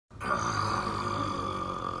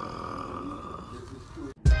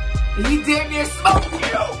He damn near smoked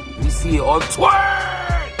you. We see it on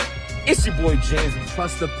Twerk. It's your boy Jimz.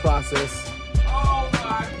 Trust the process. Oh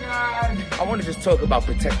my God. I want to just talk about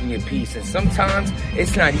protecting your peace. And sometimes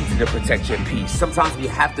it's not easy to protect your peace. Sometimes we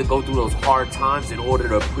have to go through those hard times in order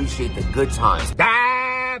to appreciate the good times.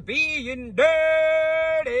 Die being dirty.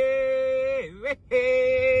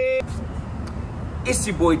 It's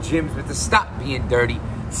your boy Jimz with the Stop Being Dirty,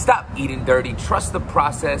 Stop Eating Dirty, Trust the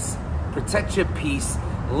Process, Protect Your Peace.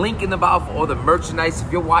 Link in the bio for all the merchandise.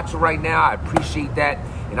 If you're watching right now, I appreciate that.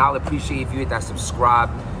 And I'll appreciate if you hit that subscribe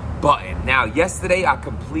button. Now, yesterday I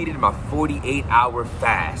completed my 48-hour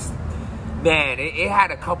fast. Man, it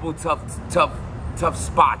had a couple tough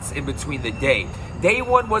spots in between the day. Day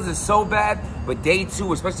one wasn't so bad, but day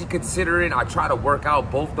two, especially considering I try to work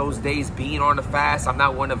out both those days being on the fast. I'm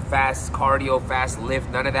not one of fast cardio, fast lift,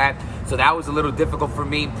 none of that. So that was a little difficult for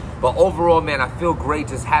me. But overall, man, I feel great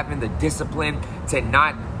just having the discipline to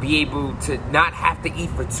not be able to not have to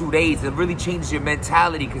eat for 2 days. It really changes your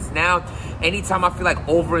mentality, because now anytime I feel like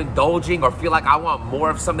overindulging or feel like I want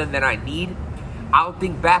more of something than I need, I'll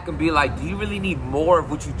think back and be like, do you really need more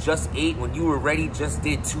of what you just ate when you already just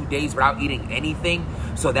did 2 days without eating anything?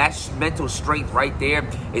 So that mental strength right there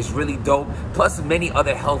is really dope. Plus many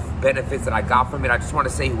other health benefits that I got from it. I just want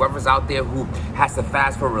to say, whoever's out there who has to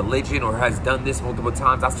fast for religion or has done this multiple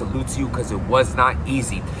times, I salute to you, because it was not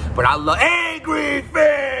easy. But I love Angry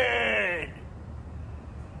Fan!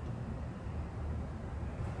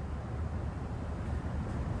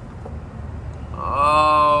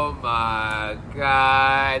 Oh my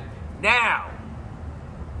God. Now,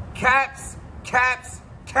 caps.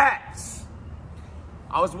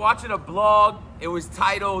 I was watching a blog. It was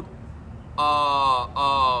titled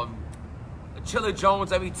Chilla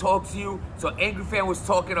Jones, Let Me Talk to You. So Angry Fan was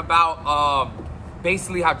talking about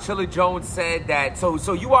basically how Chilla Jones said that, so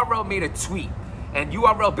URL made a tweet, and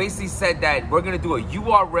URL basically said that we're gonna do a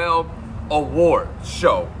URL award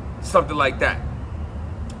show, something like that,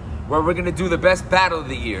 where we're gonna do the best battle of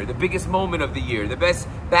the year, the biggest moment of the year, the best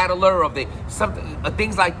battler of the something,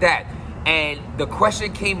 things like that. And the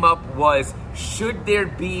question came up was, should there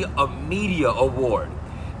be a media award?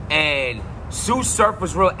 And Sue Surf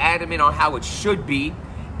was real adamant on how it should be,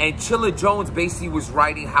 and Chilla Jones basically was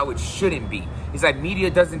writing how it shouldn't be. He's like,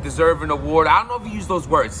 media doesn't deserve an award. I don't know if he used those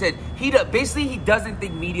words. Said he doesn't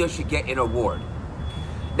think media should get an award.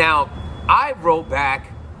 Now, I wrote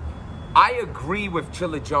back, I agree with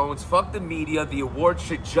Chilla Jones. Fuck the media. The award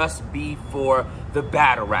should just be for the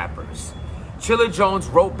battle rappers. Chilla Jones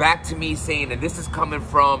wrote back to me saying, and this is coming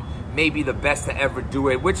from maybe the best to ever do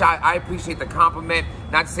it, which I appreciate the compliment.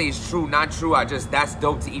 Not to say it's true, not true. That's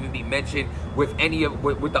dope to even be mentioned with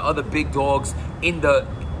with the other big dogs in the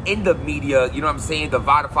media, you know what I'm saying? The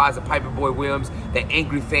Vodifies, the Piper Boy Williams, the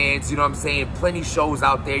Angry Fans, you know what I'm saying? Plenty shows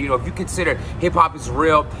out there. You know, if you consider hip hop is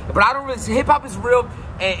real, but I don't really say hip hop is real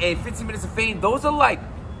and 15 Minutes of Fame, those are like,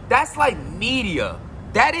 that's like media.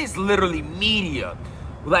 That is literally media.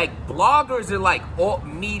 Like bloggers are like all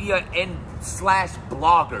media and slash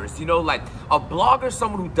bloggers, you know, like a blogger is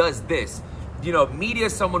someone who does this, you know, media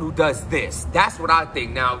is someone who does this. That's what I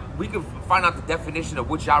think. Now we can find out the definition of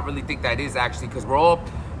what y'all really think that is actually, because we're all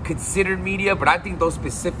considered media, but I think those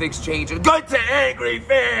specifics change. Good to Angry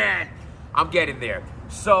Fan. I'm getting there.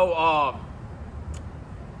 So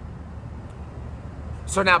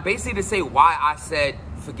now basically to say why I said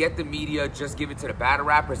forget the media, just give it to the battle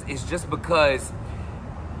rappers, is just because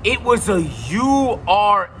it was a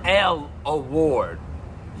URL award.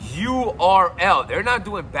 URL. They're not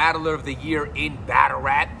doing Battler of the Year in Battle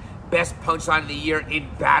Rap, Best Punchline of the Year in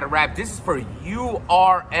Battle Rap. This is for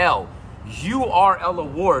URL. URL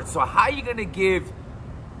award. So how are you going to give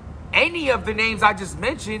any of the names I just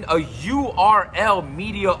mentioned a URL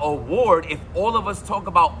media award if all of us talk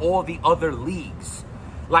about all the other leagues?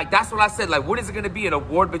 Like, that's what I said. Like, what is it going to be? An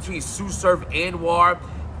award between Sue Surf, Anwar,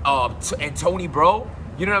 and Tony Bro?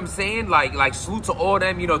 You know what I'm saying? Like salute to all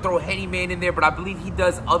them, you know, throw Henny Man in there, but I believe he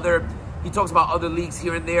talks about other leagues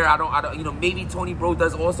here and there. I don't, you know, maybe Tony Bro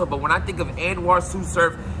does also, but when I think of Anwar, Sue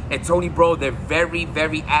Surf, and Tony Bro, they're very,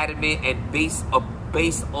 very adamant and based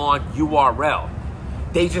on URL.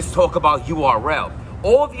 They just talk about URL.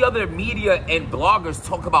 All the other media and bloggers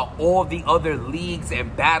talk about all the other leagues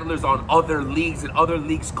and battlers on other leagues and other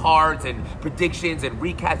leagues' cards and predictions and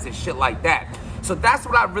recaps and shit like that. So that's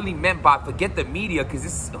what I really meant by forget the media, because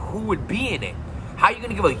this is who would be in it. How are you going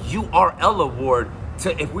to give a URL award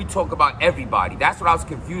to if we talk about everybody? That's what I was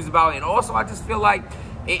confused about. And also, I just feel like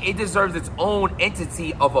it deserves its own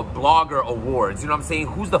entity of a blogger awards. You know what I'm saying?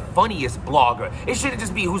 Who's the funniest blogger? It shouldn't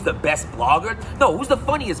just be who's the best blogger. No, who's the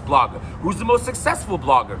funniest blogger? Who's the most successful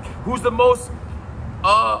blogger? Who's the most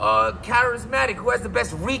charismatic, who has the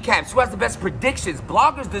best recaps, who has the best predictions.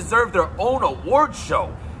 Bloggers deserve their own award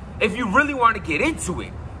show if you really want to get into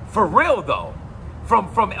it. For real though.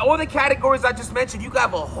 From all the categories I just mentioned, you can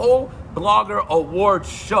have a whole blogger award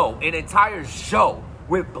show, an entire show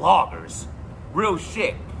with bloggers. Real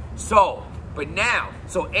shit. So, but now,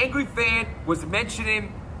 so Angry Fan was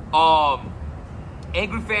mentioning,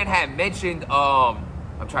 Angry Fan had mentioned,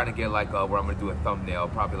 I'm trying to get like where I'm gonna do a thumbnail,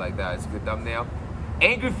 probably like that. It's a good thumbnail.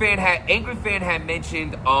 Angry Fan had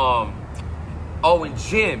mentioned, oh, and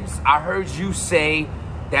jimz, I heard you say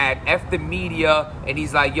that F the media, and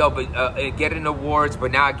he's like, yo, but getting awards,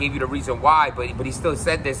 but now I gave you the reason why, but he still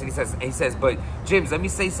said this, and he says, but jimz, let me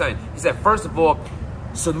say something. He said, first of all,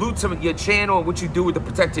 salute to your channel and what you do with the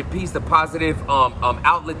protected peace, the positive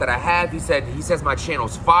outlet that I have. He says my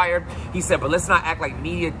channel's fired. He said, but let's not act like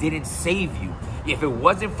media didn't save you. If it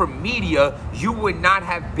wasn't for media, you would not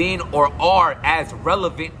have been or are as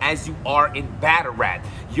relevant as you are in battle rap.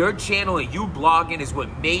 Your channel and you blogging is what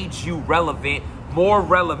made you relevant, more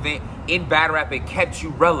relevant in battle rap, and kept you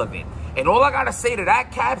relevant. And all I gotta say to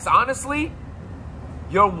that, Caps, honestly,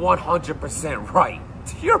 you're 100% right.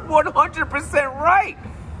 You're 100% right.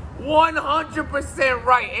 100%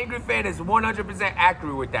 right. Angry Fan is 100%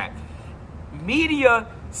 accurate with that. Media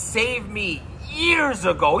saved me years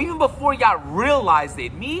ago, even before y'all realized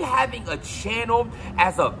it. Me having a channel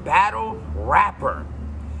as a battle rapper,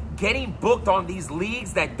 getting booked on these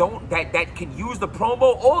leagues that can use the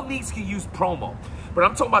promo. All leagues can use promo, but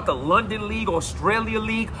I'm talking about the London League, Australia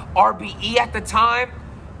League, RBE at the time.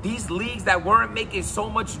 These leagues that weren't making so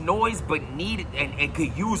much noise but needed and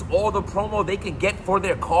could use all the promo they can get for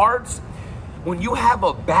their cards. When you have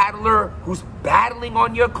a battler who's battling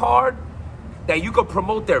on your card, that you could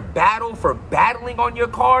promote their battle for battling on your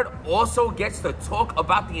card, also gets to talk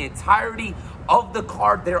about the entirety of the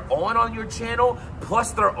card they're on your channel,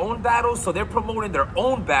 plus their own battle. So they're promoting their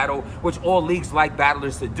own battle, which all leagues like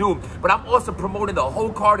battlers to do. But I'm also promoting the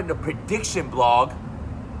whole card in the prediction blog.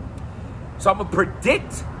 So I'm going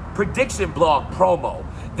to prediction blog promo.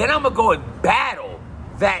 Then I'm going to go and battle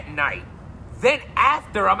that night. Then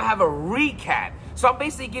after, I'm going to have a recap. So I'm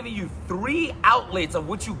basically giving you 3 outlets of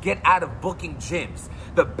what you get out of booking jimz.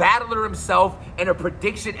 The battler himself and a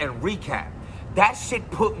prediction and recap. That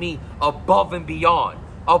shit put me above and beyond.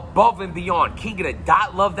 Above and beyond. King of the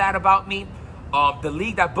Dot loved that about me. The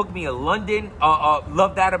league that booked me in London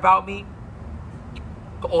loved that about me.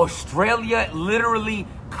 Australia literally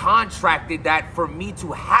contracted that for me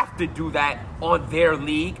to have to do that on their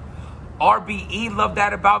league. RBE loved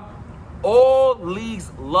that about me. All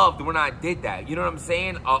leagues loved when I did that. You know what I'm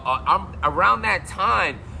saying? I'm around that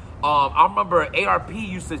time. I remember ARP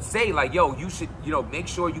used to say, like, yo, you should, make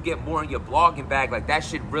sure you get more in your blogging bag. Like, that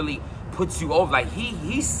shit really puts you over. Like,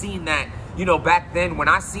 he's seen that, back then when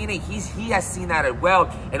I seen it, he has seen that as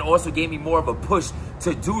well, and also gave me more of a push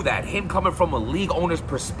to do that. Him coming from a league owner's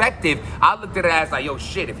perspective, I looked at it as like, yo,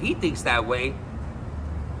 shit, if he thinks that way,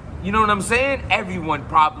 you know what I'm saying? Everyone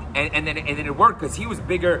probably, and then it worked because he was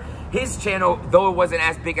bigger. His channel, though it wasn't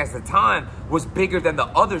as big as the time, was bigger than the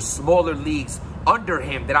other smaller leagues under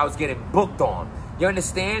him that I was getting booked on. You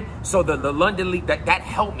understand? So the London League, that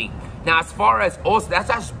helped me. Now, as far as also, that's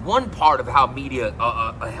just one part of how media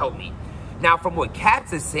helped me. Now, from what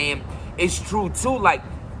Caps is saying, it's true too. Like,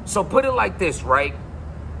 so put it like this, right?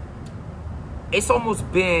 It's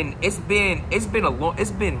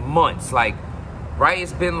been months, like, right?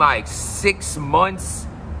 It's been like 6 months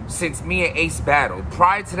since me and Ace battled.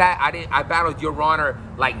 Prior to that, I battled Your Honor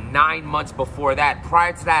like 9 months before that.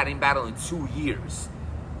 Prior to that, I didn't battle in 2 years.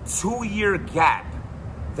 2-year gap,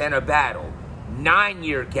 then a battle.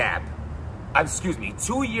 9-year gap.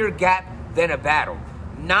 2-year gap, then a battle.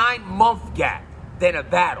 9-month gap, then a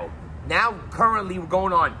battle. Now, currently, we're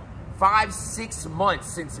going on 5-6 months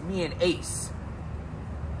since me and Ace.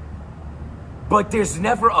 But there's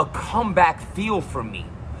never a comeback feel for me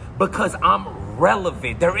because I'm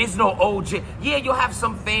relevant. There is no OG. Yeah, you'll have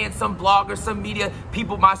some fans, some bloggers, some media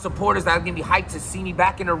people, my supporters that are going to be hyped to see me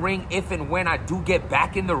back in the ring if and when I do get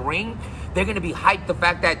back in the ring. They're going to be hyped the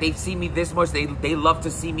fact that they've seen me this much. They love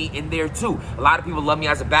to see me in there too. A lot of people love me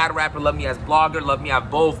as a battle rapper, love me as blogger, love me as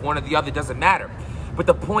both. One or the other, doesn't matter. But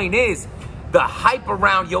the point is, the hype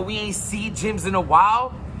around, yo, we ain't see jimz in a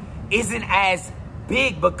while, isn't as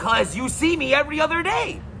big because you see me every other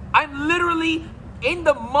day. I'm literally in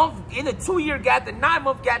the 2-year gap, the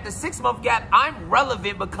 9-month gap, the 6-month gap. I'm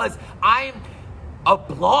relevant because I'm a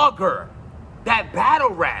blogger that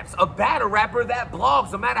battle raps, a battle rapper that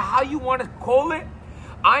blogs. No matter how you want to call it,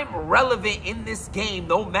 I'm relevant in this game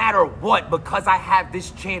no matter what because I have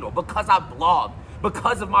this channel, because I blog,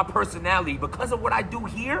 because of my personality, because of what I do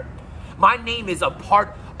here. My name is a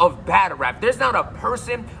part of battle rap. There's not a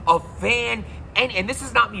person, a fan, and this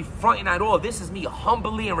is not me fronting at all. This is me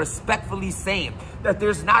humbly and respectfully saying that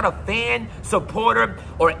there's not a fan, supporter,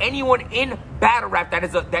 or anyone in battle rap that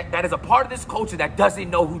is a part of this culture that doesn't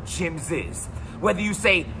know who Jimz is. Whether you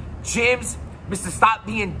say Jimz, Mr. Stop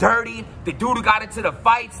Being Dirty, the dude who got into the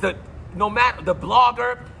fights, no matter the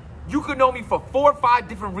blogger, you could know me for 4 or 5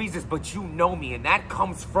 different reasons, but you know me, and that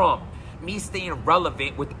comes from me staying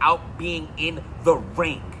relevant without being in the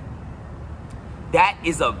ring. That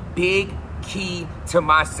is a big key to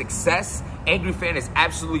my success. Angry Fan is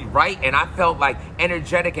absolutely right, and I felt like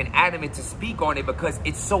energetic and adamant to speak on it because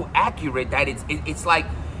it's so accurate that it's like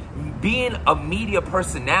being a media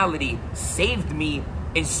personality saved me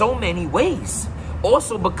in so many ways.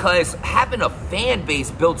 Also because having a fan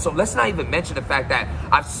base built, so let's not even mention the fact that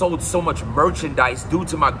I've sold so much merchandise due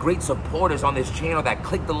to my great supporters on this channel that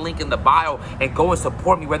click the link in the bio and go and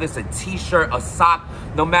support me, whether it's a t-shirt, a sock,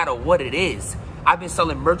 no matter what it is. I've been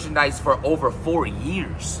selling merchandise for over 4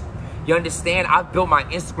 years. You understand? I've built my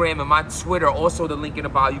Instagram and my Twitter, also the link in the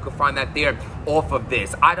bio, you can find that there, off of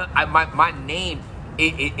this. My name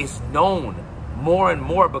is known more and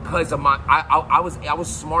more because of I was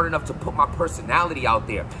smart enough to put my personality out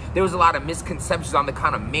there. There was a lot of misconceptions on the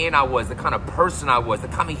kind of man I was, the kind of person I was, the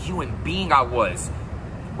kind of human being I was.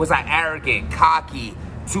 Was I arrogant, cocky,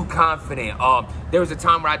 too confident? There was a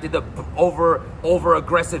time where I did the over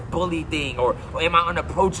aggressive bully thing, or am I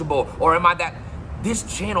unapproachable, or am I that? This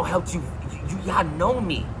channel helped y'all know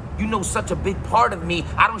me. You know such a big part of me.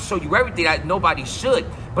 I don't show you everything, that nobody should.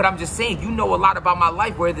 But I'm just saying, you know a lot about my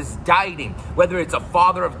life, whether it's dieting, whether it's a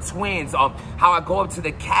father of twins, how I go up to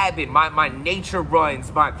the cabin, my nature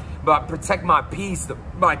runs, my protect my peace,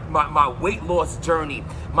 my weight loss journey,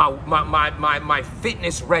 my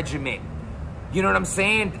fitness regimen. You know what I'm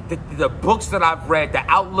saying? The books that I've read, the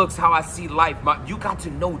outlooks, how I see life. You got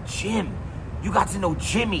to know Jim. You got to know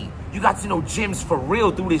Jimmy. You got to know Jimz for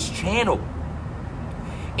real through this channel.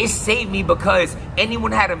 It saved me because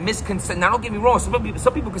anyone had a misconception. Now, don't get me wrong. Some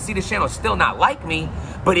people can see this channel still not like me,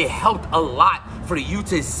 but it helped a lot for you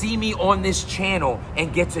to see me on this channel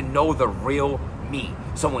and get to know the real me.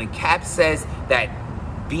 So when Cap says that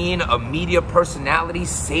being a media personality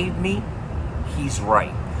saved me, he's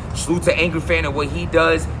right. Salute to Angry Fan and what he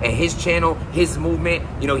does and his channel, his movement.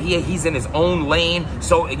 You know, he's in his own lane.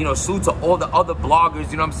 So, you know, salute to all the other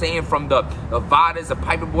bloggers, you know what I'm saying? From the Vadas, the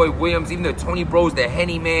Piper Boy Williams, even the Tony Bros, the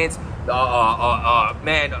Henny Mans,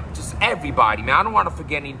 man, just everybody, man. I don't want to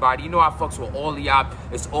forget anybody. You know, I fucks with all of y'all.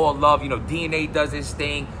 It's all love. You know, DNA does his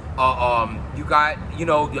thing. You got, you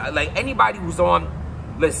know, like anybody who's on,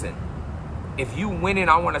 listen. If you winning,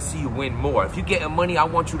 I want to see you win more. If you getting money, I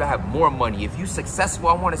want you to have more money. If you successful,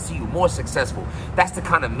 I want to see you more successful. That's the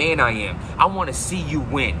kind of man I am. I want to see you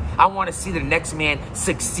win. I want to see the next man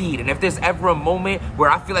succeed. And if there's ever a moment where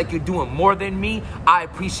I feel like you're doing more than me, I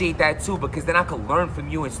appreciate that too, because then I can learn from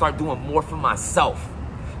you and start doing more for myself.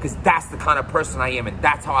 Because that's the kind of person I am, and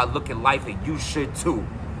that's how I look at life, and you should too.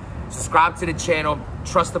 Subscribe to the channel.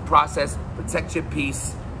 Trust the process. Protect your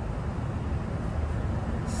peace.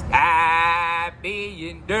 Stop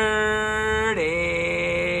being dirty.